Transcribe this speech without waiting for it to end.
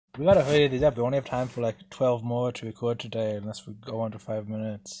We gotta hurry these up. We only have time for like 12 more to record today, unless we go on to 5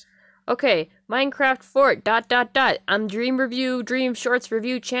 minutes. Okay, Minecraft Fort, ... I'm Dream Review, Dream Shorts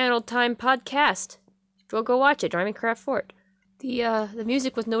Review Channel Time Podcast. Go watch it, Minecraft Fort. The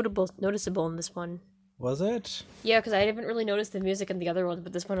music was noticeable in this one. Was it? Yeah, because I haven't really noticed the music in the other ones,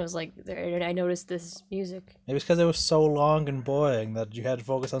 but this one was like, I noticed this music. Maybe it's because it was so long and boring that you had to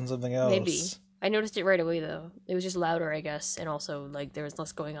focus on something else. Maybe. I noticed it right away, though. It was just louder, I guess, and also, like, there was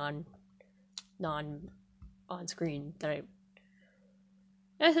less going on on screen that I...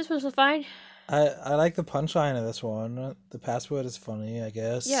 Yeah, this was fine. I like the punchline of this one. The password is funny, I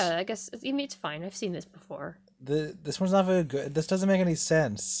guess. Yeah, I guess it's fine. I've seen this before. This one's not very good. This doesn't make any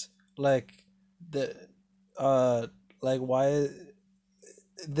sense. Like why?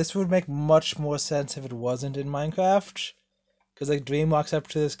 This would make much more sense if it wasn't in Minecraft. Because like Dream walks up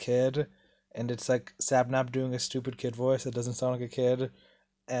to this kid, and it's like Sapnap doing a stupid kid voice that doesn't sound like a kid,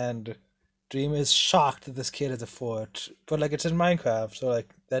 and Dream is shocked that this kid has a fort, but like it's in Minecraft, so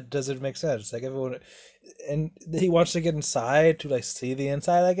like that doesn't make sense. Like everyone, and he wants to get inside to like see the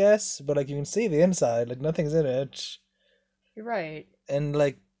inside, I guess, but like you can see the inside, like nothing's in it. You're right. And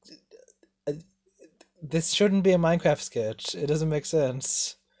like this shouldn't be a Minecraft sketch. It doesn't make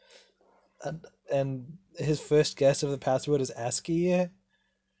sense. And his first guess of the password is ASCII.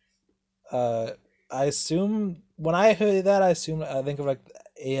 I assume when I heard that, I think of like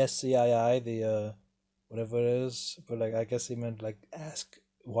ASCII, the whatever it is, but like I guess he meant like ask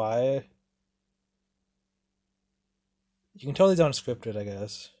why. You can tell these aren't scripted, I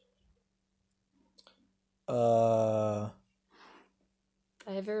guess. I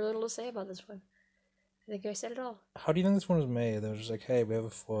have very little to say about this one. I think I said it all. How do you think this one was made? They were just like, hey, we have a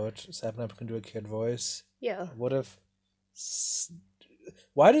fort. Sapnap can do a kid voice. Yeah. What if?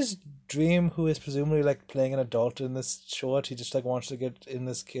 Why does Dream, who is presumably like playing an adult in this short, he just like wants to get in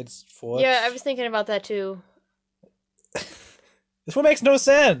this kid's fort? Yeah, I was thinking about that too. This one makes no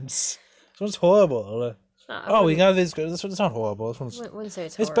sense. This one's horrible. We got these. This one's not horrible. This one's. I wouldn't say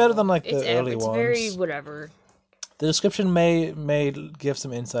it's better than like the early ones. It's very whatever. The description may give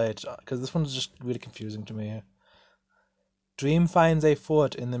some insight because this one's just really confusing to me. Dream finds a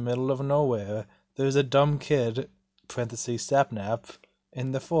fort in the middle of nowhere. There's a dumb kid (parentheses Sapnap)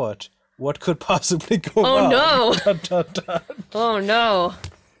 in the fort. What could possibly go wrong? Oh no! Dun, dun, dun. Oh no!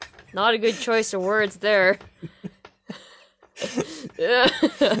 Not a good choice of words there.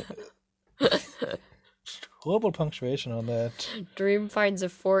 Horrible punctuation on that. Dream finds a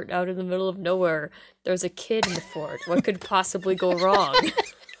fort out in the middle of nowhere. There's a kid in the fort. What could possibly go wrong?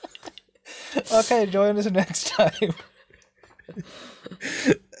 Okay, join us next time.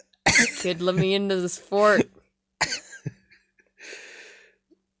 Kid, let me into this fort.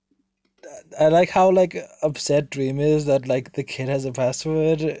 I like how like upset Dream is that like the kid has a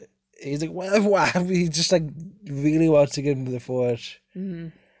password. He's like, why? He just like really wants to get into the fort. Mm-hmm.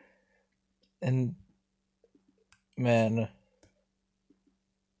 And man,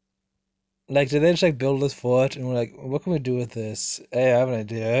 like, did they just like build this fort and we're like, what can we do with this? Hey, I have an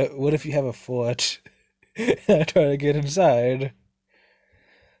idea. What if you have a fort? And I try to get inside. And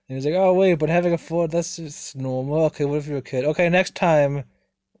he's like, oh wait, but having a fort, that's just normal. Okay, what if you're a kid? Okay, next time,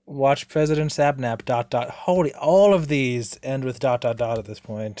 watch President Sapnap ... Holy, all of these end with ... at this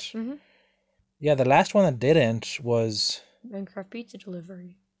point. Mm-hmm. Yeah, the last one that didn't was Minecraft pizza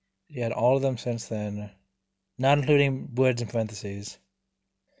delivery. Yeah, all of them since then. Not including words in parentheses.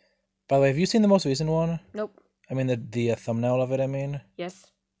 By the way, have you seen the most recent one? Nope. I mean, the thumbnail of it, I mean. Yes.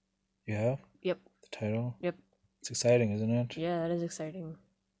 You have? Yep. The title? Yep. It's exciting, isn't it? Yeah, that is exciting.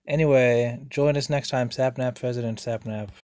 Anyway, join us next time, Sapnap, President Sapnap.